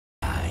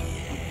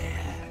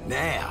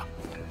Now,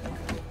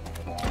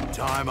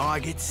 time I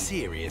get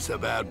serious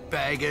about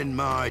bagging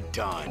my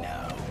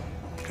Dino.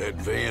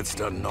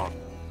 Advanced or not,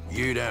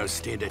 you don't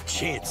stand a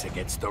chance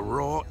against the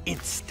raw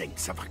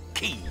instincts of a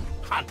keen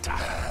hunter.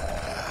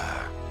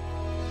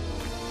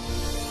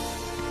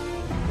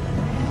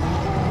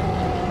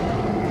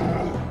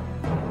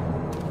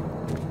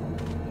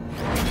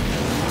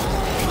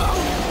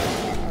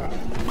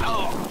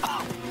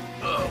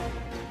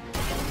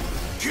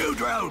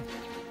 Q-drone!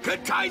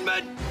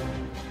 Containment!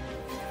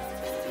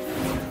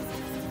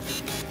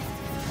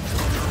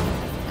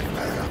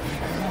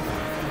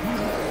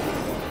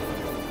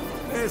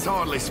 There's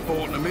hardly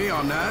sport to me,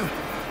 I know.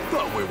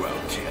 But we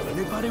won't tell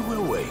anybody,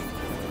 will we?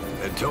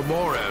 And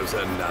tomorrow's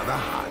another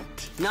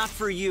hunt. Not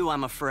for you,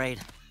 I'm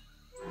afraid.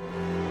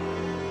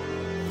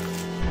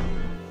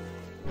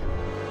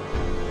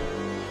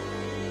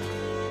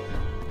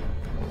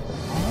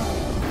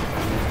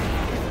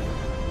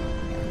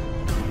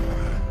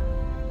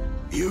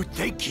 You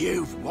think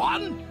you've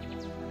won?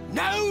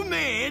 No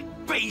man,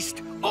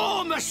 beast,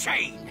 or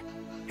machine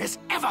has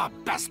ever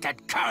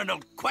bested Colonel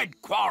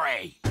Quid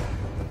Quarry.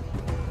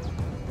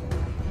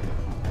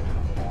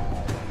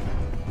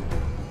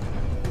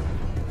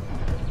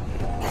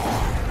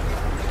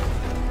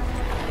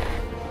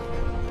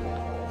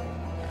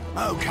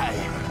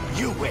 Okay,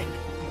 you win.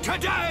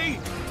 Today!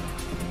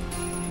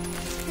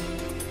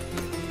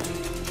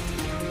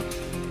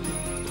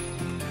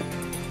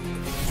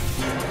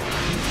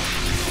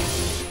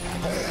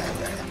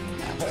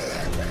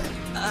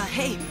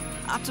 Hey,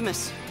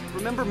 Optimus,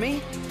 remember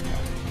me?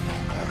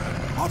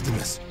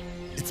 Optimus,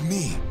 it's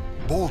me,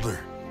 Boulder.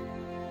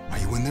 Are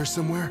you in there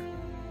somewhere?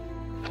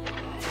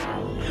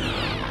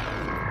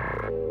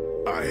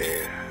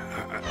 I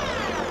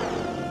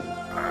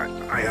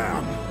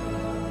am.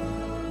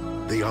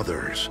 The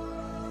others,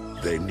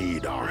 they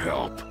need our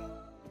help.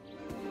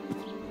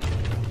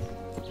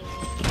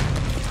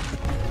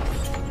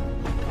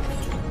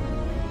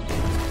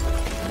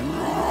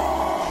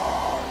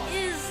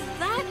 Is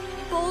that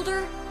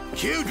Boulder?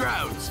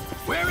 Q-drones,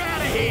 we're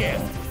out of here!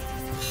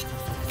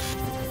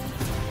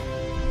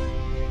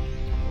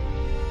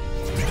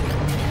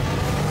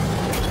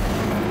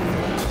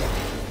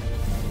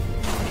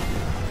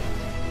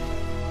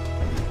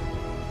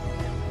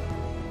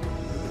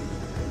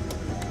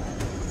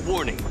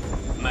 Warning,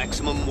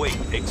 maximum weight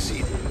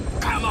exceeded.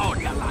 Come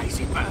on, you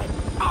lazy bird!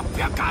 Up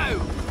you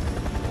go!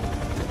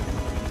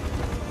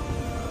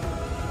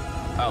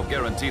 I'll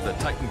guarantee the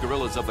Titan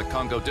gorillas of the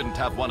Congo didn't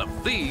have one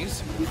of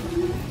these.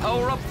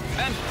 Power up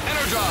and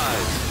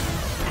energize!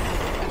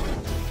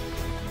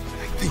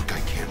 I think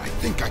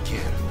I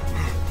can.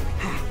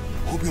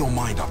 Hope you don't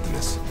mind,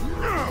 Optimus.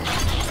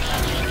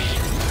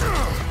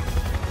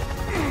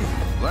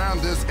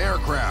 Land this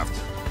aircraft.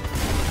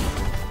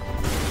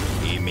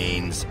 He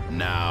means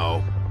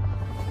now.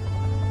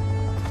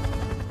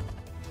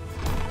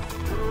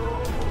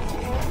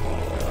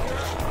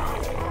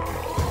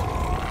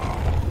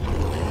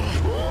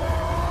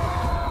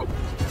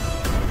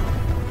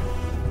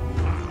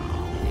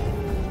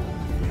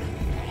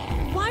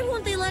 Why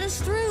won't they let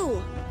us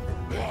through?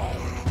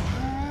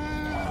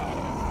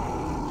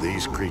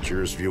 These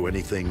creatures view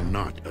anything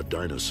not a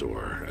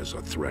dinosaur as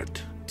a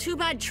threat. Too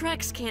bad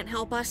Trex can't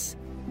help us.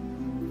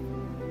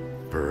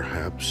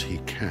 Perhaps he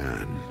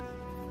can.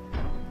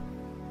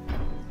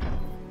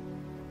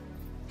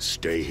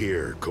 Stay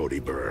here, Cody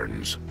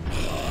Burns.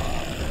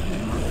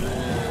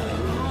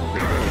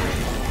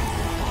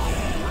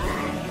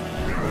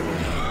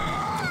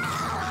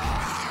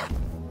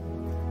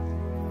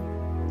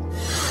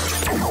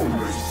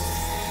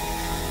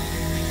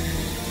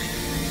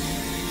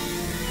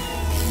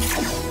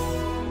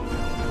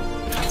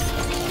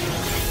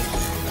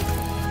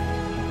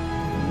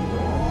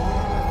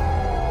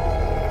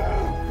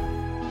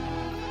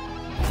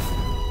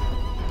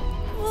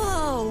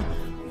 Whoa!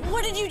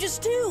 What did you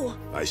just do?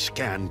 I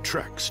scanned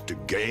Trex to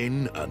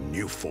gain a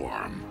new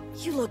form.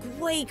 You look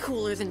way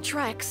cooler than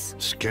Trex.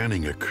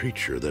 Scanning a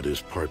creature that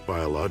is part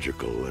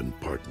biological and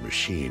part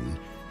machine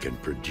can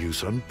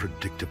produce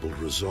unpredictable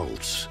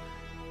results.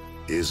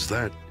 Is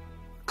that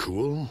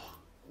cool?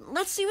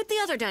 Let's see what the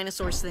other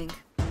dinosaurs think.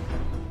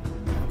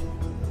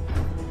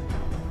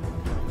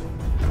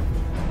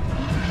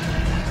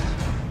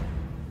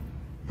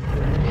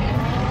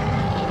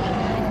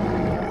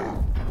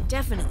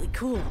 Definitely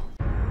cool.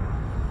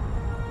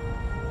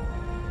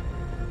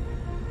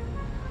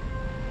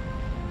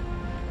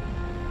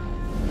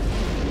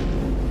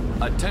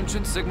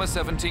 Attention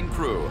Sigma-17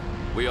 crew.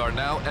 We are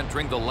now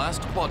entering the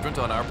last quadrant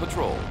on our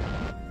patrol.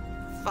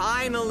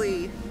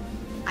 Finally!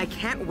 I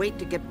can't wait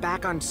to get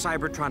back on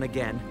Cybertron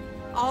again.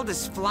 All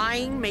this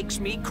flying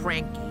makes me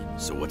cranky.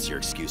 So what's your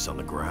excuse on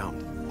the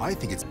ground? I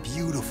think it's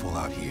beautiful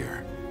out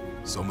here.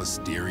 So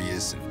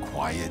mysterious and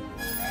quiet.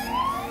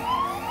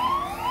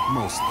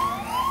 Mostly.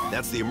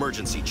 That's the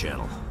emergency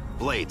channel.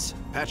 Blades,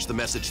 patch the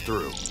message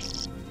through.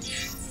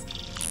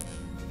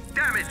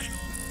 Damage!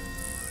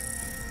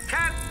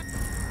 Can't...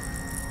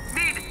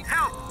 Need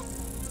help!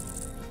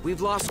 We've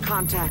lost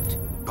contact.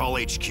 Call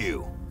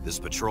HQ. This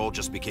patrol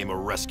just became a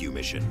rescue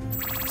mission.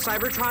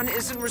 Cybertron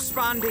isn't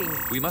responding.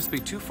 We must be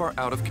too far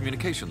out of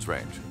communications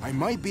range. I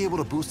might be able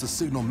to boost the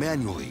signal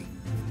manually,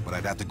 but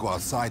I'd have to go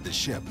outside the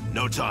ship.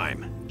 No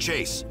time.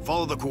 Chase,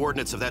 follow the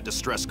coordinates of that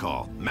distress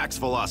call. Max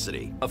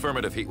velocity.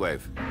 Affirmative,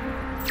 Heatwave.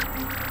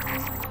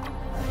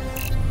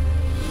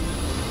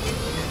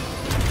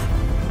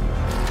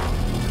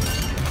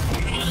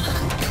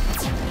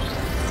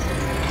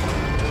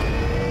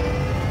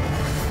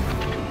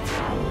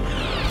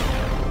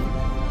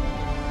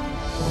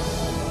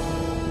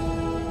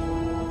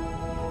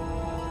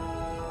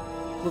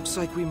 Looks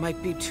like we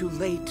might be too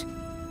late.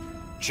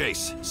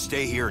 Chase,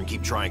 stay here and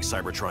keep trying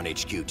Cybertron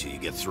HQ till you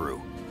get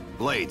through.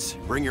 Blades,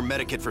 bring your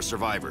medikit for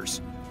survivors.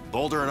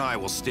 Boulder and I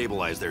will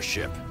stabilize their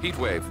ship.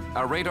 Heatwave,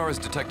 our radar is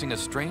detecting a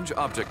strange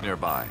object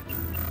nearby.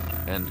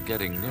 And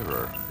getting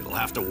nearer. It'll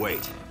have to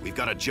wait. We've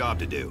got a job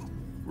to do.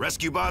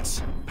 Rescue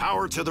bots,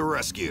 power to the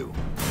rescue.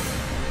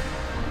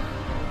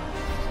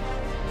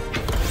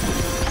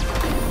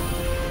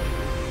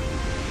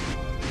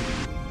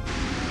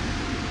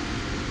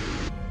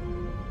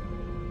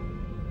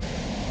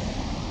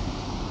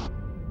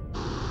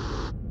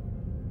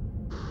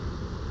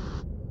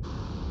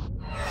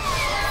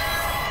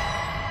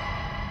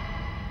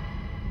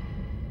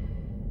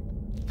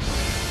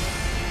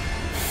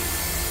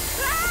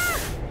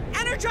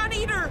 Energon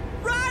Eater,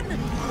 run!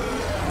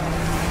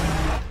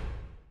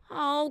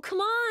 Oh, come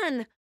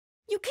on!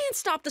 You can't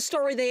stop the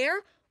story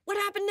there. What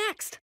happened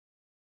next?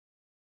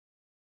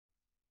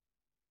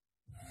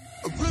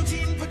 A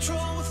routine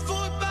patrol with 4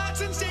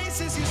 bots and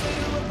stasis. Years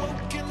later,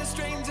 awoke in the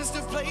strangest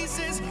of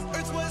places.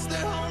 Earth was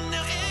their home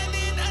now, and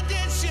in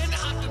addition,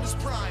 Optimus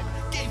Prime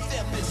gave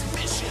them this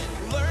mission.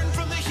 Learn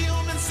from the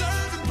humans,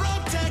 serve and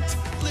protect.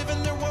 Live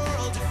in their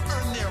world,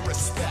 earn their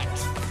respect.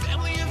 A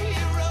family of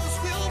heroes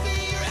will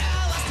be your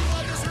allies. To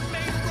others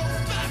remain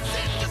robots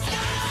in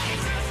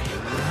disguise.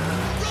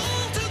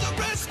 Roll to the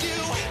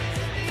rescue,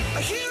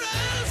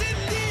 heroes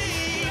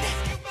indeed.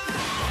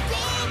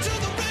 Roll to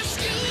the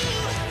rescue.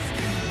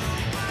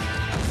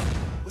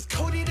 With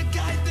Cody to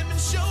guide them and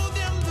show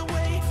them the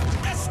way.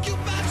 Rescue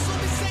bots will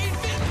be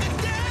safe in the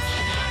day.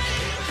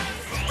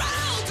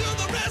 Roll to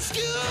the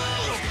rescue.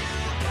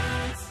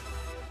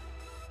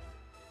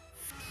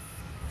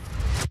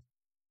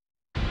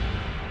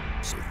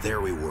 So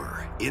there we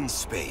were, in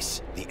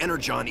space. The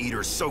Energon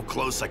Eater so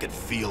close I could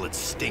feel its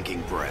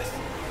stinking breath.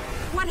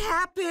 What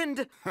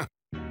happened?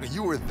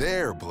 You were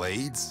there,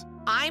 Blades.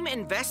 I'm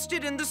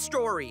invested in the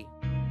story.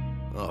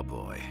 Oh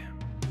boy.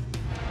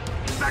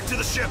 Back to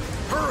the ship!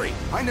 Hurry!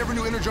 I never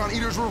knew Energon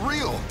Eaters were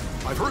real.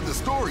 I've heard the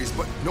stories,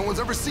 but no one's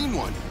ever seen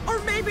one. Or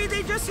maybe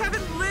they just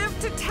haven't lived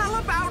to tell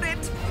about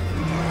it.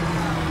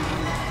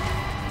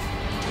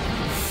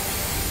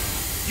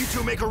 You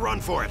two make a run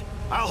for it.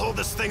 I'll hold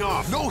this thing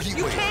off. No, Heatwave.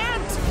 You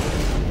can't!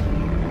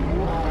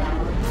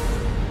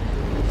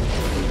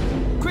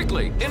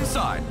 Quickly,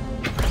 inside!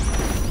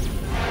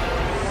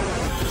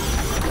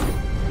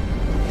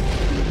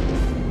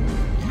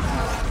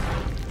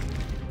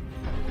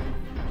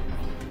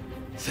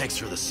 Thanks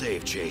for the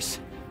save, Chase.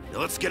 Now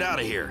let's get out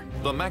of here.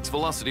 The max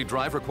velocity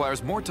drive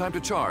requires more time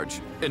to charge.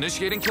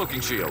 Initiating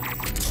cloaking shield.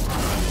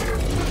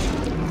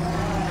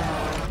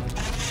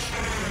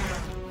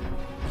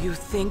 You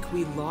think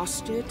we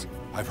lost it?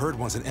 I've heard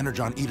once an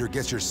Energon Eater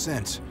gets your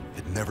scent,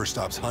 it never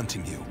stops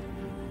hunting you.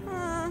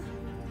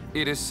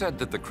 It is said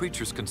that the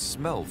creatures can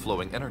smell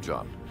flowing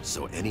energon.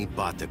 So any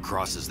bot that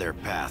crosses their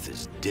path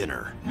is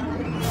dinner.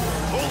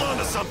 Hold on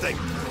to something!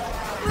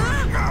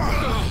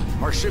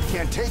 Our ship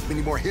can't take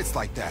many more hits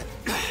like that.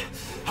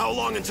 How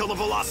long until the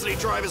velocity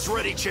drive is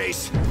ready,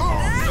 Chase?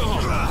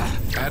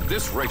 At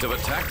this rate of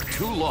attack,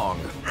 too long.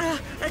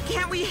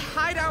 Can't we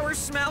hide our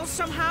smells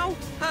somehow?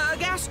 A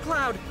gas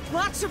cloud,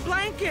 lots of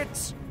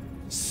blankets.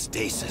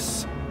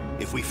 Stasis.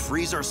 If we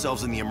freeze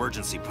ourselves in the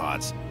emergency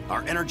pods,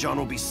 our energon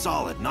will be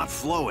solid, not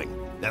flowing.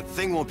 That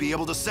thing won't be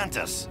able to scent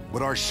us.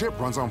 But our ship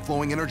runs on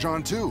flowing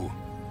energon too.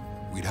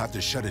 We'd have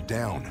to shut it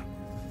down.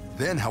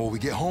 Then how will we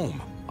get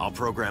home? I'll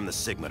program the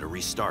Sigma to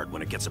restart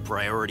when it gets a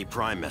priority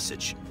prime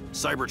message.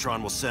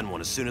 Cybertron will send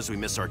one as soon as we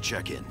miss our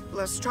check-in.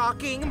 Less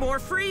talking, more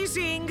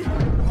freezing.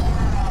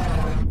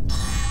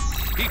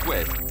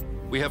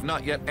 Heatwave, we have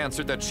not yet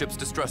answered that ship's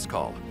distress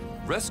call.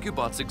 Rescue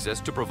bots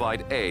exist to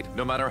provide aid,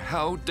 no matter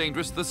how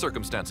dangerous the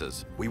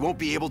circumstances. We won't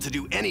be able to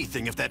do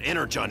anything if that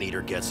Energon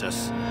Eater gets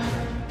us.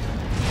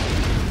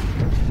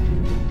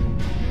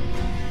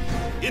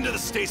 Into the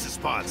stasis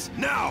pods,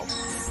 now!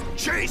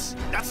 Chase,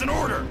 that's an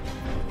order!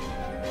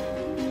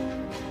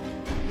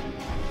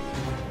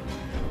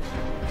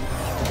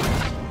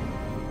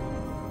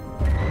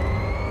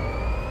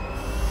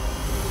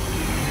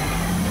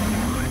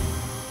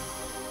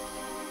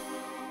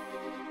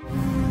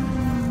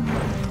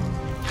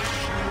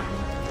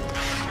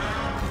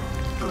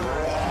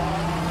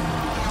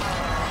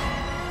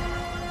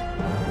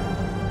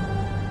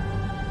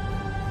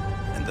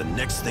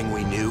 Next thing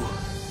we knew,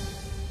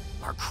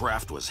 our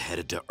craft was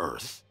headed to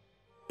Earth.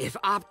 If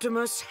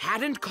Optimus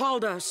hadn't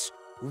called us,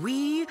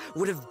 we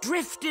would have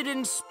drifted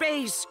in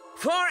space,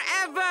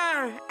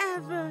 Forever!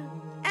 Ever!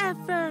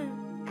 Ever!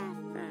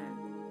 Ever!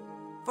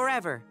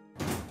 Forever.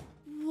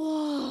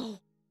 Whoa.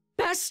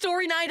 Best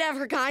story night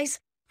ever, guys.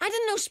 I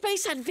didn't know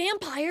space had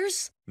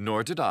vampires.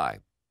 Nor did I.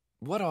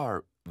 What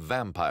are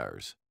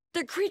vampires?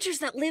 They're creatures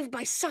that live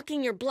by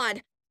sucking your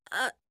blood.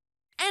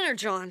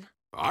 Energon.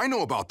 I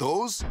know about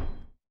those.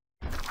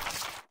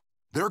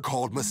 They're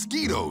called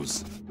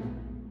mosquitoes.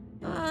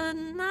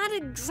 Not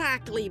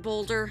exactly,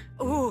 Boulder.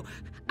 Ooh,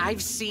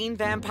 I've seen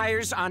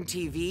vampires on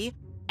TV.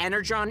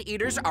 Energon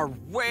eaters are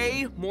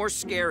way more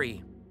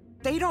scary.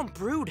 They don't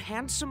brood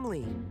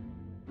handsomely.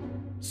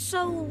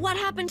 So what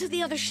happened to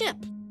the other ship?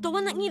 The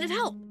one that needed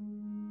help?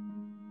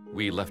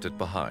 We left it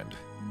behind.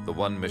 The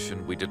one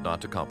mission we did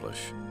not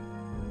accomplish.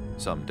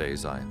 Some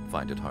days I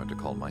find it hard to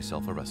call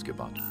myself a rescue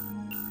bot.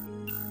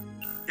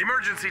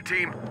 Emergency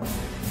team.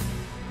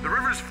 The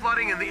river's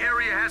flooding and the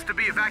area has to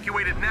be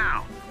evacuated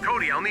now.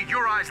 Cody, I'll need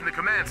your eyes in the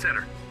command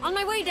center. On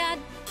my way, Dad.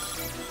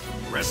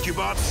 Rescue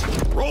bots,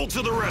 roll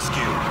to the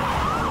rescue!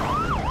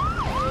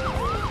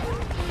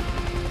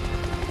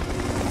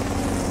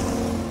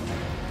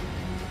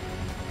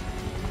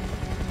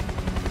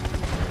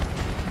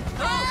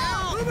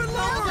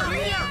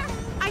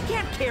 I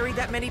can't carry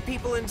that many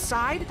people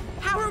inside.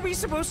 How are we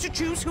supposed to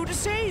choose who to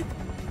save?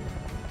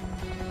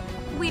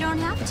 We don't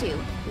have to.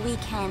 We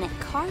can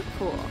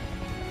carpool.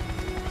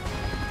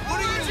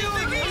 What are you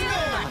doing?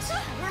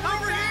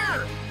 Over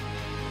here!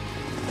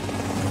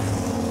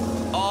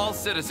 All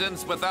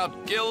citizens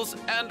without gills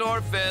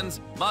and/or fins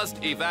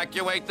must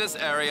evacuate this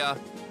area.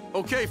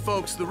 Okay,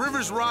 folks, the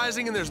river's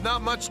rising and there's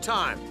not much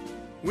time.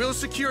 We'll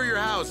secure your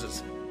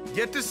houses.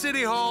 Get to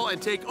City Hall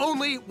and take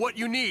only what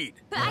you need.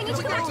 But I need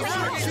to go back to my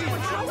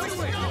house.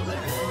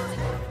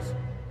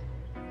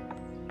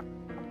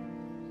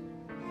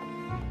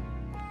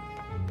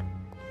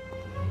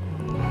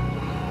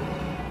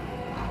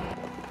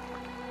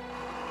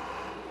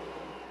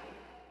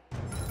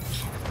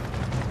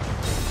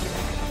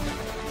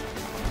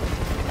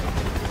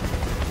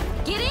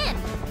 Get in!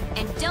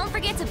 And don't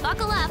forget to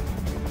buckle up.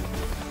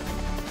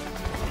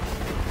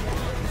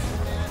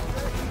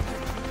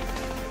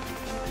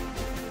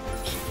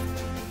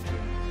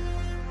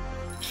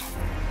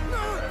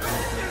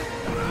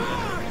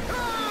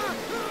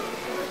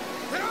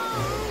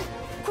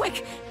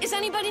 Quick! Is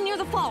anybody near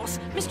the falls?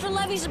 Mr.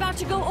 Levy's about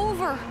to go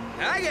over.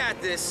 I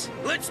got this.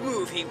 Let's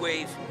move,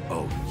 Heatwave.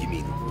 Oh, you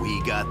mean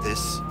we got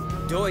this?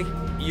 Doy,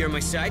 you're my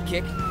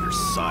sidekick. Your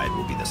side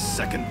will be the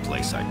second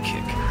place I'd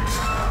kick.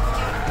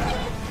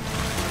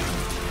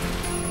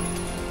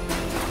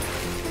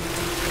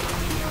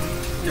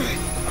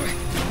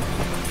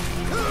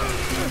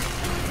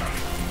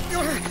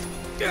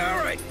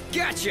 All right,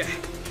 gotcha.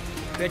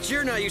 Bet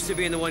you're not used to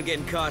being the one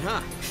getting caught,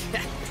 huh?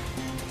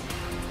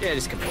 Yeah,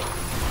 just come here.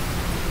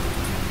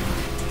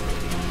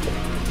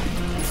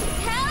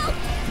 Help!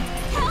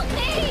 Help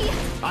me!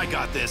 I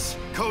got this.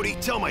 Cody,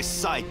 tell my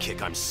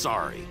sidekick I'm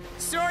sorry.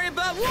 Sorry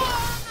about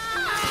what?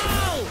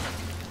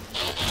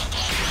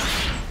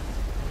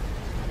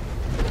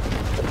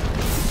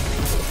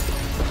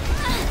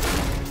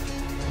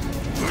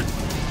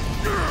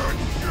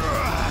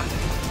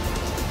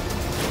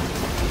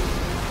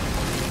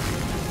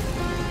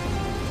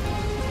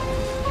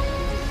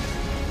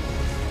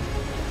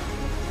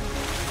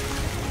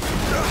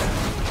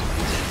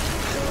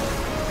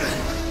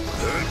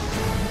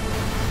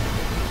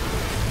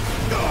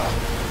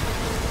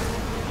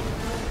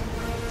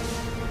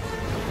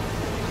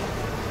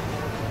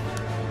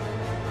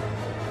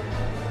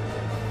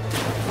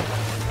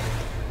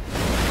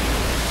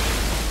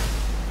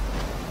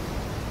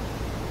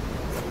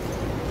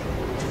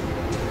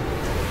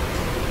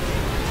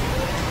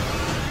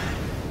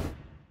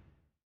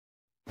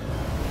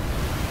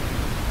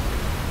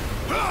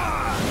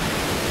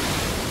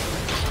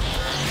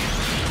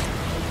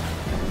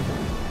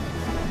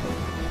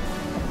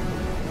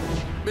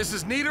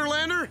 Mrs.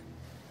 Niederlander?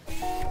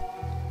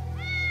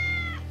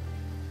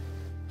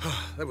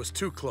 That was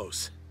too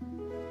close.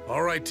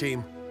 All right,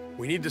 team.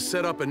 We need to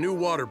set up a new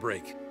water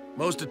break.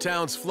 Most of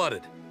town's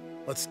flooded.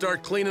 Let's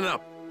start cleaning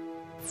up.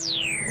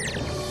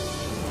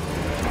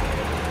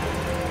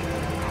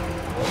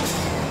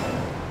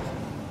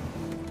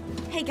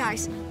 Hey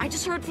guys, I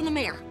just heard from the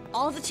mayor.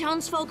 All the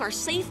townsfolk are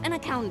safe and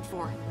accounted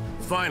for.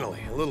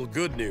 Finally, a little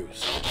good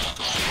news.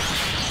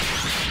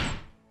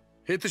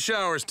 Hit the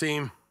showers,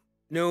 team.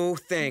 No,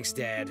 thanks,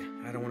 Dad.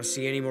 I don't want to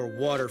see any more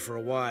water for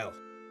a while.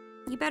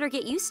 You better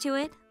get used to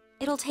it.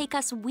 It'll take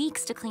us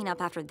weeks to clean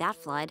up after that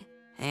flood.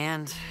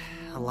 And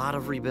a lot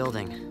of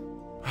rebuilding.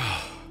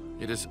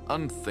 It is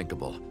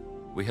unthinkable.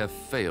 We have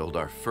failed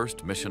our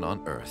first mission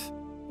on Earth.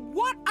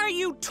 What are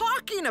you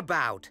talking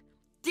about?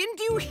 Didn't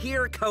you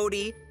hear,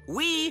 Cody?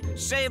 We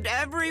saved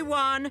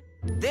everyone.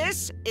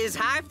 This is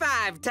high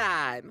five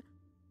time.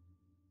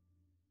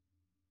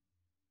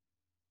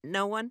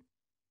 No one?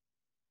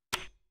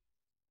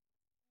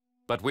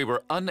 But we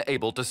were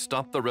unable to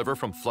stop the river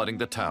from flooding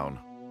the town.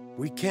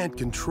 We can't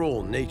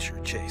control nature,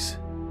 Chase.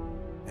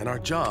 And our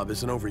job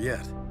isn't over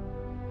yet.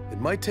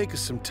 It might take us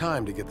some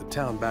time to get the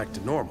town back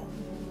to normal.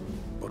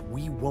 but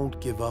we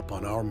won't give up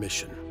on our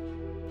mission.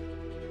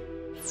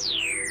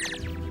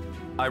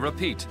 I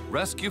repeat,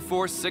 Rescue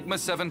Force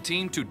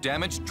Sigma-17 to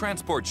damaged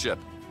transport ship.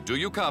 Do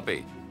you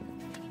copy?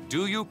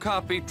 Do you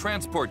copy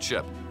transport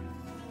ship?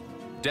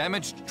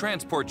 Damaged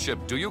transport ship,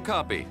 do you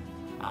copy?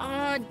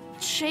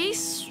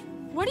 Chase,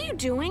 what are you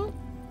doing?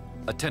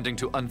 Attending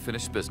to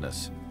unfinished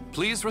business.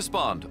 Please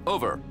respond.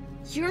 Over.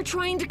 You're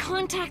trying to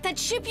contact that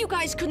ship you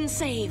guys couldn't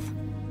save.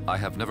 I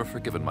have never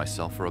forgiven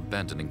myself for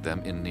abandoning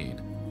them in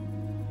need.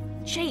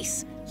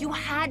 Chase, you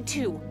had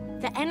to.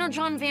 The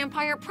Energon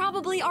vampire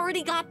probably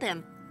already got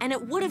them, and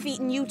it would have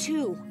eaten you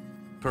too.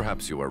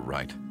 Perhaps you are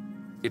right.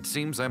 It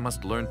seems I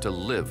must learn to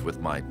live with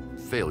my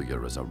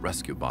failure as a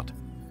rescue bot.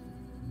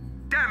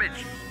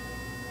 Damage!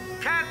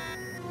 Cat!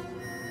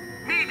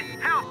 Need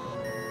help!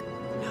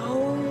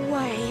 No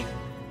way.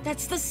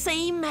 That's the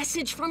same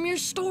message from your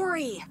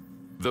story.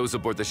 Those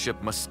aboard the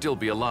ship must still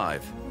be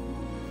alive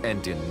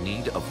and in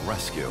need of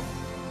rescue.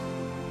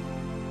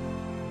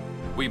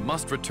 We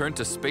must return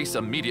to space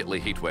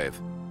immediately, Heatwave.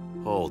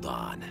 Hold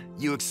on.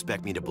 You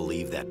expect me to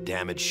believe that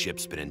damaged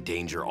ship's been in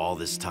danger all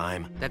this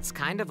time? That's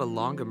kind of a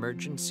long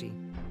emergency.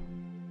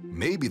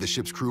 Maybe the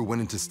ship's crew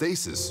went into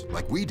stasis,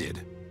 like we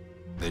did.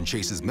 Then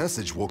Chase's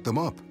message woke them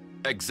up.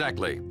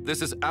 Exactly.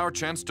 This is our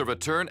chance to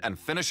return and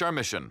finish our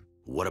mission.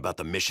 What about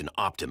the mission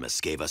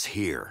Optimus gave us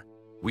here?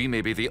 We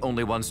may be the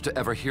only ones to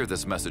ever hear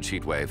this message,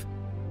 Heatwave.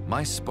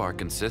 My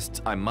spark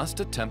insists I must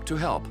attempt to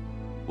help,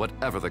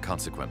 whatever the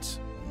consequence.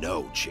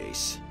 No,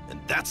 Chase. And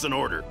that's an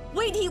order.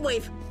 Wait,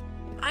 Heatwave.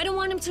 I don't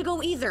want him to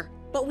go either,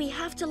 but we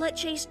have to let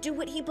Chase do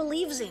what he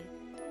believes in.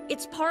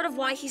 It's part of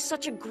why he's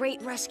such a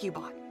great rescue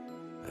bot.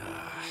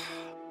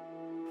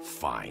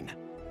 Fine.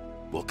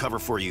 We'll cover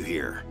for you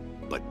here,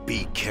 but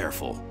be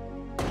careful.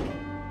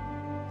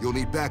 You'll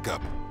need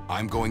backup.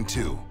 I'm going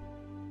too.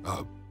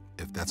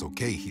 If that's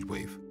okay,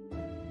 Heatwave.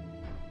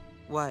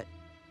 What?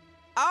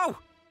 Oh,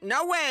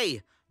 no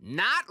way!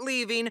 Not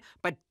leaving,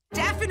 but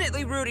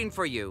definitely rooting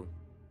for you.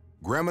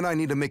 Graham and I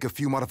need to make a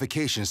few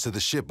modifications to the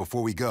ship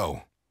before we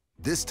go.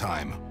 This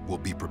time, we'll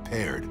be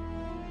prepared.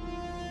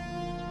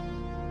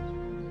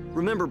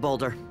 Remember,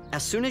 Boulder,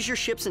 as soon as your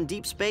ship's in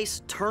deep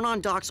space, turn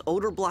on Doc's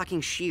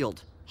odor-blocking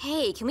shield.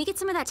 Hey, can we get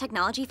some of that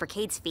technology for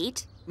Cade's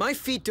feet? My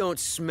feet don't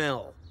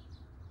smell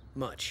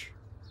much.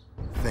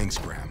 Thanks,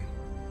 Graham.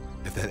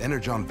 If that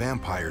Energon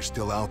vampire's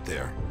still out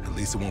there, at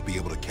least it won't be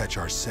able to catch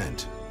our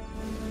scent.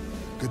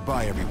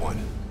 Goodbye,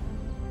 everyone.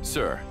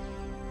 Sir,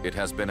 it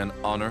has been an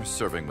honor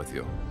serving with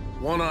you.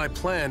 One I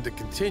plan to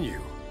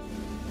continue.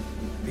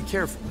 Be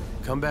careful.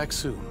 Come back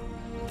soon.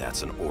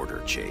 That's an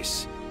order,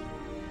 Chase.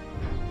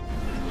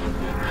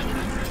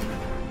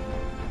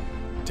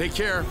 Take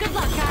care. Good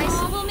luck, guys.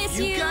 Oh, we'll miss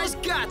you. You guys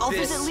got I'll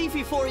this. visit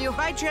Leafy for you.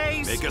 Bye,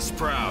 Chase. Make us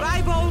proud.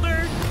 Bye,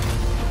 Boulder.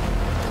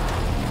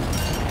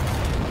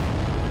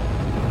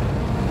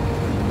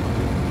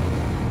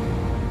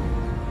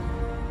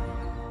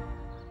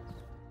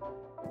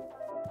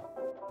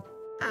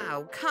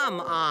 Oh, come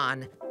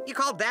on. You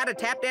call that a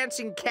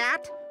tap-dancing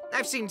cat?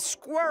 I've seen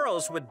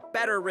squirrels with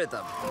better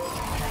rhythm.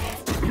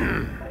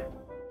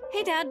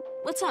 Hey, Dad,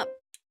 what's up?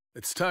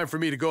 It's time for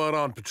me to go out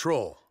on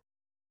patrol.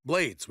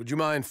 Blades, would you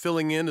mind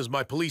filling in as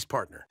my police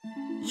partner?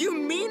 You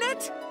mean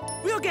it?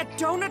 We'll get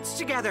donuts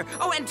together.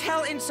 Oh, and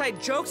tell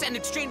inside jokes and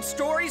exchange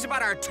stories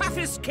about our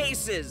toughest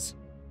cases.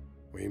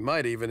 We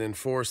might even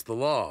enforce the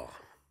law.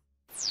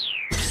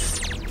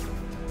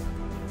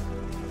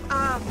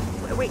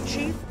 Wait,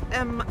 Chief,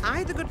 am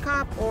I the good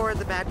cop or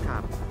the bad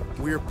cop?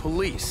 We're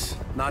police,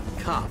 not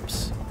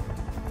cops.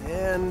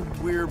 And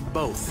we're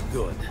both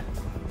good.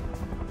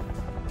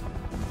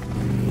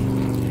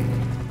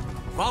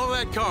 Follow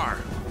that car.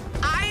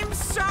 I'm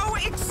so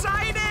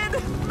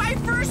excited! My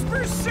first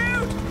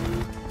pursuit!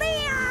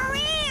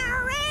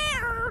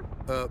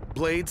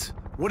 Blades,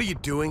 what are you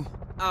doing?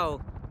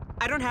 Oh,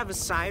 I don't have a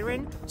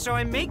siren, so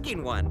I'm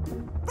making one.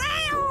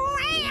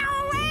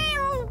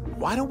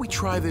 Why don't we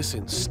try this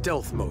in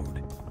stealth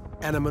mode?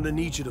 And I'm gonna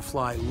need you to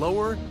fly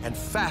lower and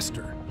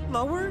faster.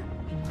 Lower?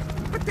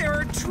 But there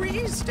are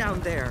trees down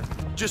there.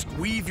 Just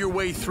weave your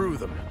way through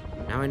them.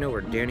 Now I know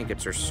where Danny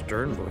gets her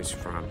stern voice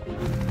from.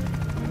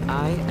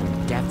 I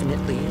am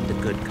definitely the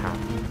good cop.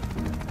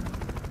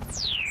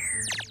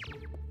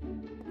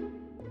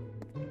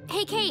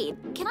 Hey, Cade,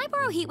 can I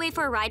borrow Heatwave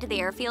for a ride to the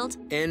airfield?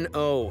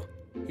 N.O.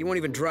 He won't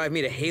even drive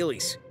me to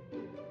Haley's.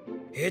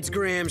 It's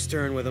Graham's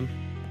turn with him.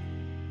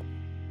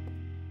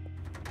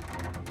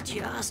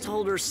 Just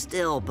hold her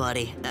still,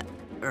 buddy.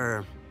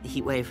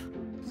 Heatwave.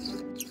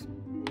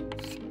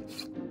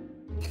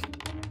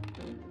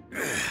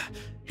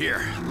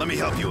 Here, let me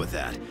help you with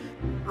that.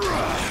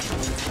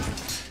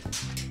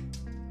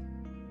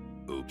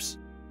 Oops.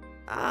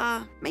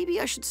 Maybe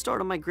I should start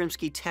on my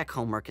Grimsky tech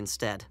homework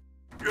instead.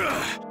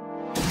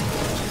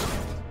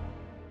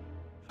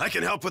 I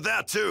can help with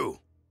that, too.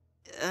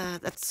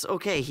 That's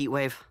okay,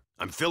 Heatwave.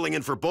 I'm filling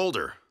in for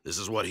Boulder. This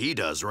is what he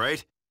does,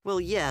 right? Well,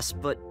 yes,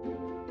 but...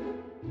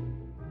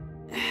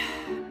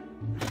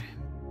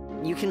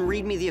 You can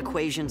read me the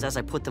equations as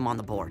I put them on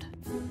the board.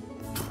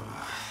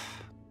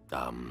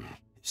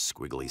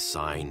 Squiggly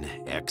sign,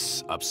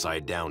 X,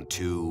 upside down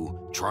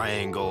 2,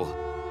 triangle.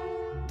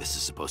 This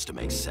is supposed to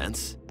make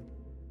sense?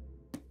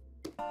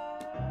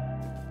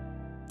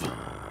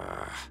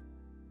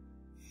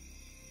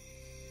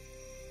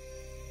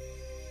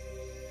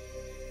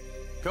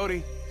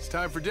 Cody, it's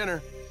time for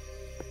dinner.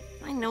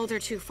 I know they're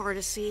too far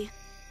to see,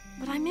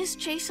 but I miss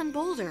Chase and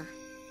Boulder.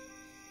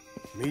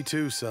 Me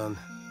too, son.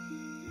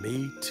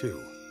 Me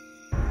too.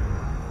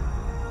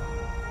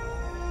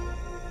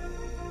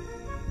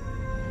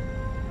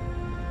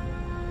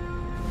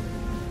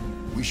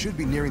 We should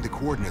be nearing the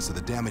coordinates of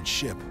the damaged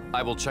ship.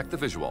 I will check the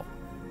visual.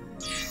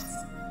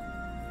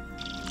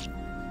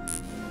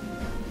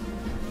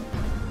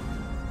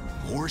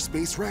 More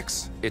space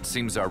wrecks? It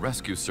seems our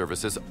rescue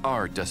services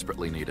are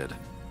desperately needed.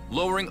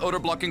 Lowering odor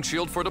blocking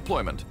shield for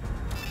deployment.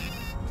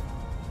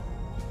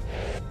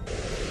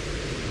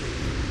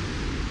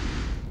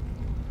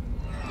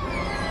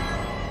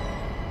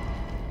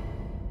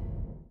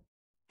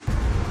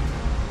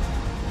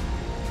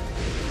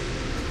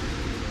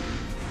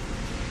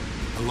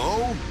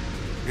 Hello?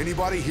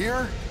 Anybody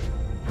here?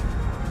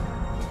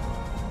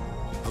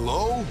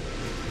 Hello?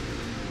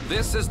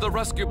 This is the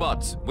Rescue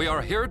Bots. We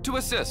are here to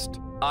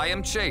assist. I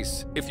am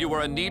Chase. If you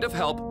are in need of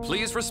help,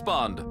 please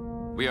respond.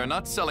 We are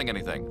not selling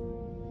anything.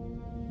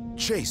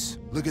 Chase,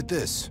 look at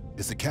this.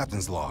 It's the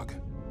captain's log.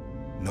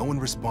 No one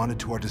responded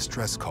to our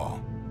distress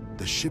call.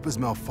 The ship is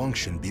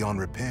malfunctioned beyond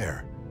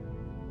repair.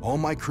 All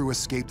my crew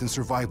escaped in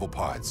survival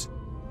pods.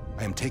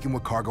 I am taking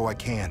what cargo I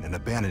can and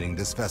abandoning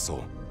this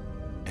vessel.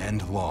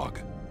 End log.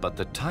 But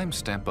the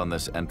timestamp on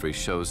this entry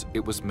shows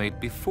it was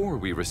made before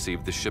we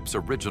received the ship's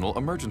original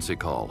emergency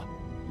call.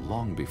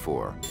 Long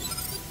before.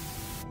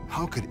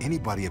 How could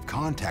anybody have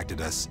contacted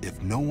us if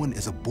no one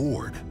is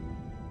aboard?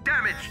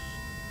 Damage!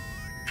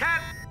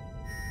 Can't...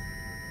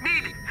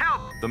 Need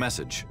help! The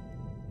message.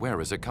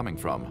 Where is it coming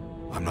from?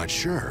 I'm not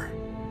sure.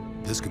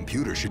 This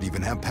computer should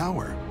even have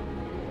power.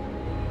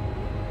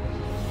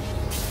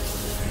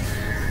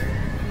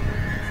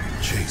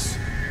 Chase,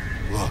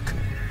 look.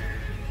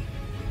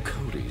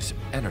 Cody's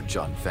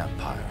Energon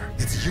vampire.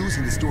 It's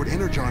using the stored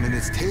Energon in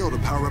its tail to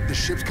power up the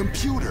ship's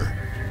computer.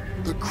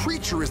 The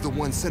creature is the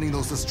one sending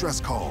those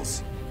distress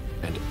calls.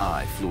 And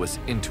I flew us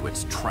into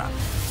its trap.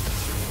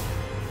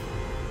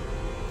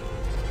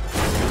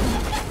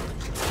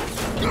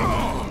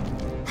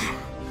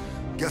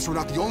 Guess we're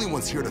not the only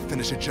ones here to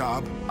finish a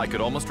job. I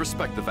could almost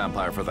respect the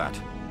vampire for that,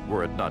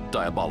 were it not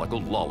diabolical,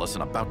 lawless,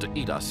 and about to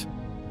eat us.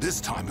 This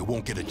time it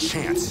won't get a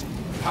chance.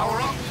 Power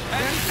up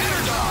and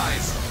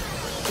energize!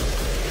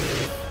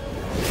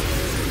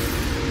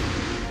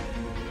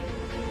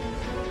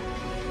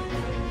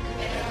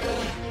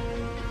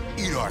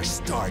 Eat our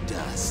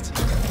stardust.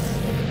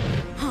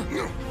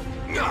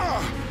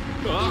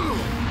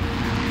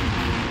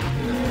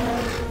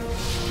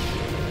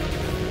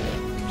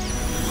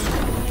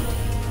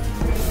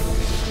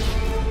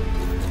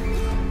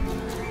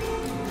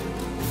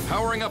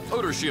 Powering up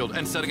Odor Shield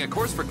and setting a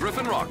course for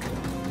Griffin Rock.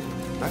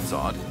 That's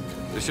odd.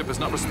 The ship is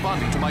not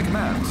responding to my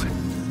commands.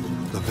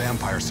 The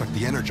vampire sucked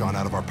the Energon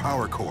out of our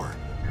power core.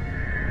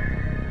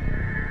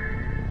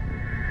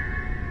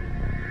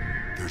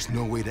 There's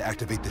no way to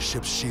activate the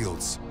ship's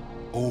shields,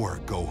 or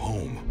go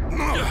home.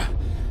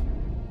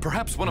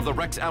 Perhaps one of the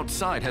wrecks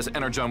outside has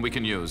Energon we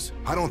can use.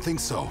 I don't think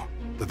so.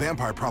 The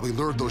vampire probably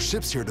lured those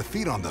ships here to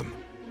feed on them.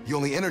 The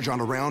only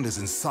Energon around is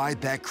inside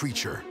that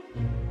creature.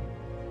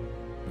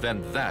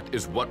 Then that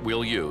is what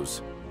we'll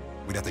use.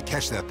 We'd have to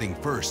catch that thing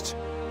first,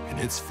 and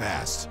it's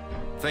fast.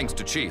 Thanks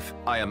to Chief,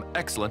 I am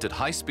excellent at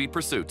high-speed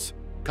pursuits.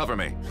 Cover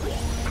me.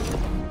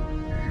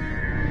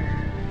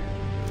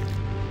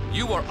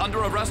 You are under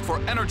arrest for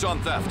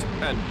Energon theft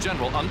and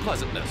general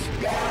unpleasantness.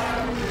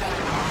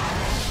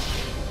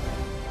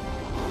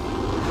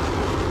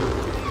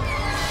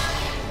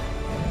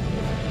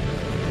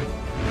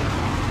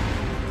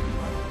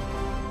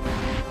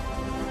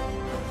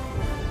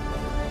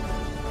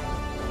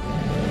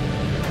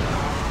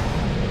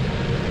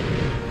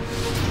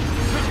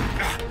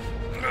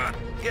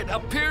 It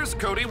appears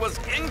Cody was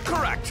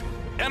incorrect.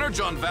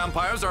 Energon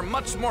vampires are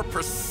much more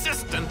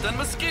persistent than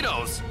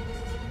mosquitoes.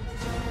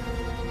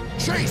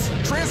 Chase,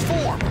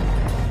 transform!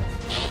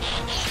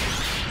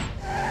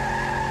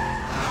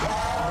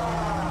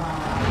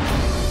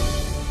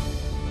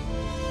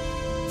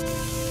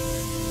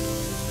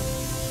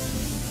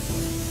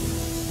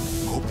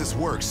 Hope this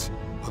works.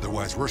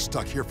 Otherwise, we're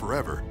stuck here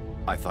forever.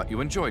 I thought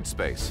you enjoyed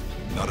space.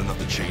 Not enough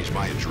to change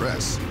my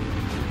address.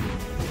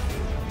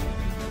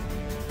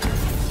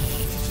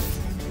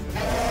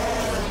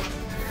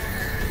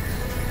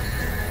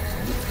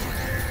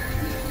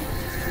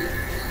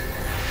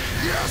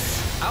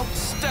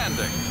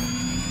 Outstanding!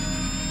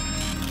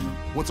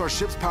 Once our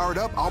ship's powered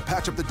up, I'll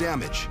patch up the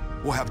damage.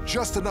 We'll have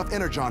just enough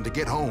Energon to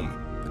get home.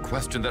 The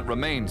question that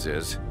remains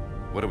is,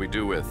 what do we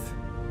do with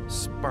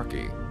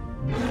Sparky?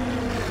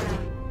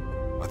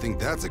 I think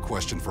that's a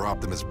question for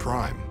Optimus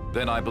Prime.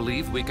 Then I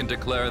believe we can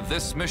declare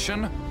this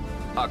mission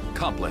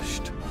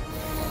accomplished.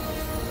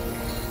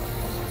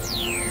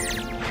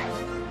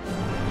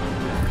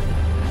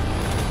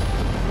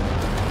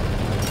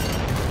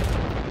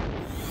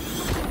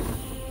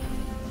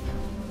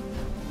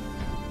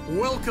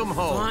 welcome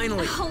home.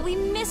 Finally. Oh, we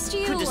missed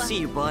you. Good to see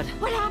you, bud.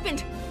 What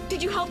happened?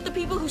 Did you help the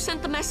people who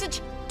sent the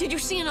message? Did you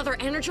see another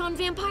Energon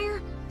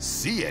vampire?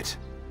 See it?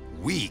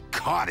 We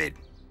caught it.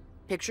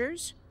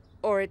 Pictures?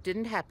 Or it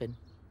didn't happen?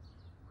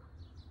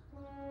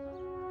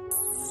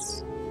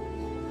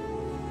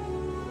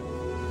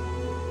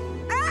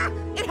 Ah!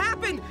 It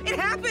happened! It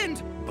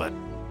happened! But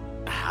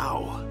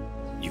how?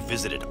 You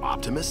visited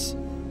Optimus?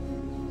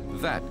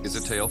 That is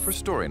a tale for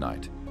story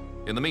night.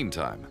 In the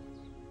meantime,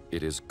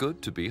 it is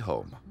good to be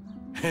home.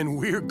 And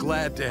we're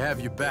glad to have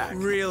you back.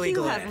 Really You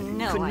glad. have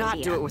no Could not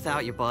idea. do it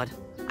without you, bud.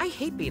 I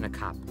hate being a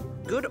cop.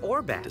 Good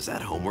or bad. Does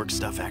that homework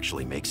stuff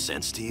actually make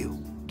sense to you?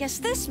 Guess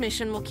this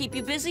mission will keep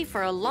you busy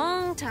for a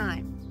long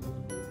time.